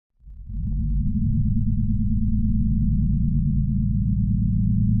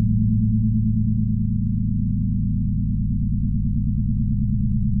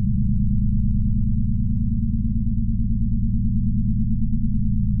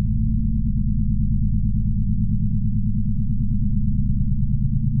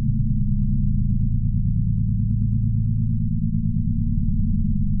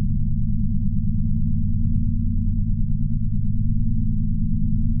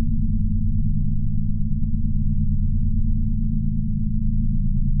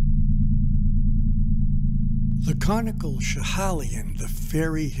conical Schiehallion, the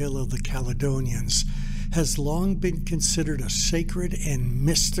fairy hill of the Caledonians, has long been considered a sacred and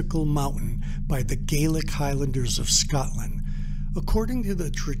mystical mountain by the Gaelic Highlanders of Scotland. According to the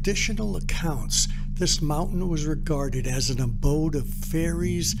traditional accounts, this mountain was regarded as an abode of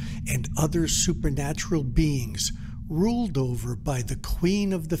fairies and other supernatural beings, ruled over by the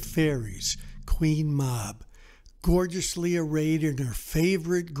Queen of the Fairies, Queen Mab, gorgeously arrayed in her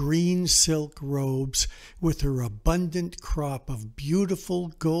favorite green silk robes, with her abundant crop of beautiful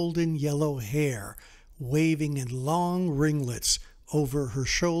golden yellow hair waving in long ringlets over her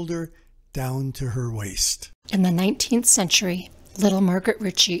shoulder down to her waist. In the 19th century, little Margaret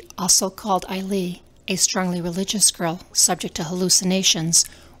Ritchie, also called Eileen, a strongly religious girl subject to hallucinations,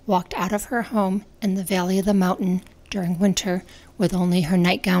 walked out of her home in the valley of the mountain during winter with only her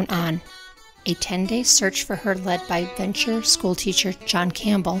nightgown on. A 10-day search for her led by venture schoolteacher John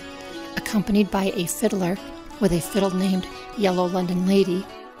Campbell, accompanied by a fiddler with a fiddle named Yellow London Lady,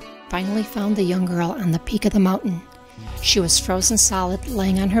 finally found the young girl on the peak of the mountain. She was frozen solid,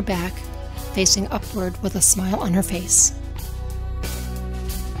 laying on her back, facing upward with a smile on her face.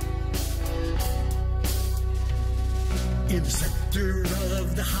 In the center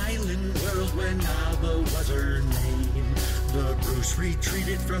of the Highland world, where Naba was her name, the Bruce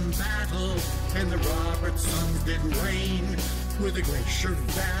retreated from battle, and the Robert sons did reign. With a glacier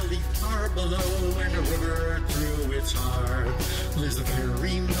valley far below, and a river through its heart, lives the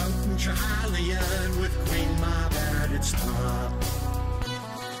fairy mountain Schiehallion, with Queen Mab at its top.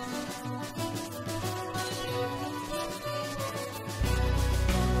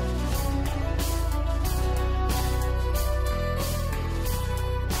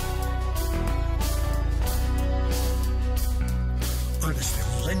 On a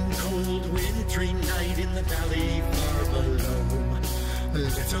still and cold wintry night in the valley far below,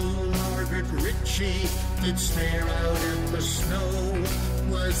 little Margaret Ritchie did stare out at the snow.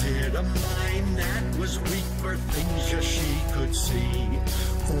 Was it a mind that was weak for things just she could see?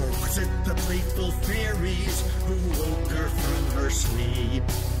 Or was it the playful fairies who woke her from her sleep?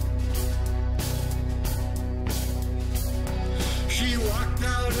 She walked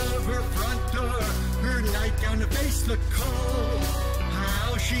out of her front door, her nightgown to face the cold.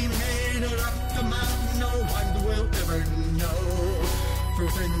 How she made it up the mountain, no one will ever know. For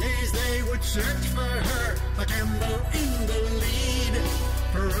 10 days they would search for her, a Campbell in the lead.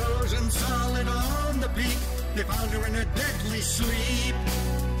 Frozen solid on the peak, they found her in a deadly sleep.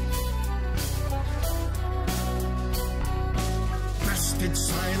 Rested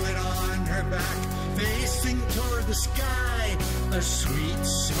silent on her back, facing toward the sky, a sweet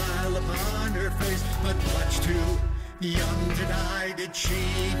smile upon her face, but much too young to die did she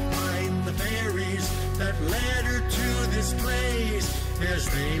find the fairies that led her to this place. As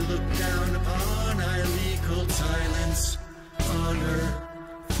they looked down upon Eileen, cold silence on her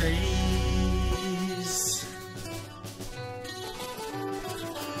face.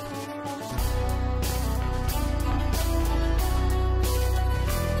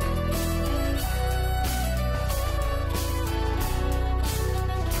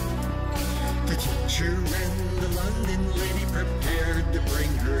 The teacher and the London lady prepared to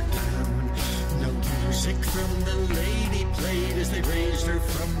bring her down. No music from the lady played as they raised her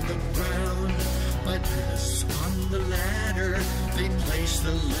from the ground, but as on the ladder they placed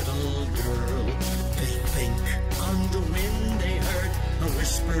the little girl, they think on the wind they heard a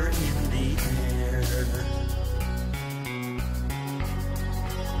whisper in the air.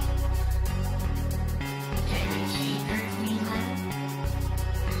 Can we keep her, Queen Mab?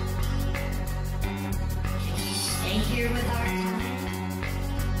 Can she stay here with our kind?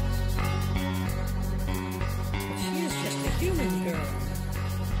 She is just a human girl.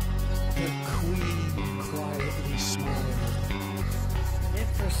 The Queen quietly smiled. If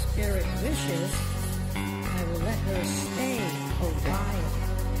her spirit wishes, I will let her stay a while.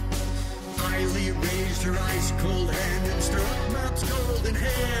 Eileen raised her ice-cold hand and stroked Mab's golden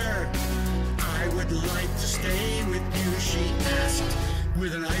hair. I would like to stay with you, she asked,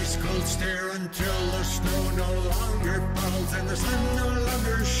 with an ice-cold stare, until the snow no longer falls and the sun no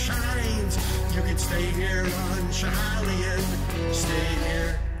longer shines. You can stay here on Schiehallion, stay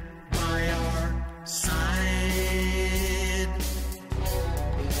here by our side.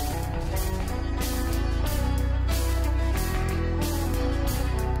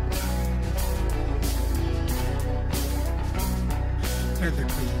 And the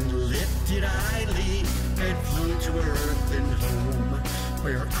Queen lifted Eileen and flew to earth and home,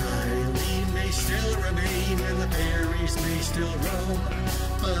 where Eileen may still remain and the fairies may still roam.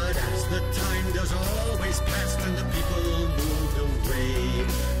 But as the time does always pass and the people moved away,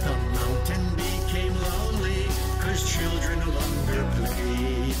 the mountain became lonely, mother's children no longer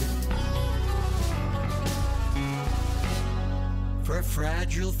played. For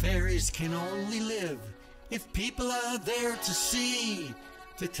fragile fairies can only live if people are there to see,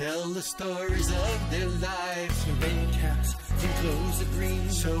 to tell the stories of their lives. The red caps and clothes of green.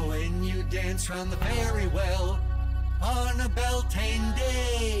 So when you dance round the fairy well on a Beltane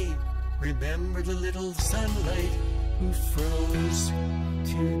day, remember the little sunlight who froze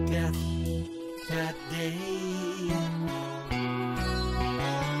to death that day.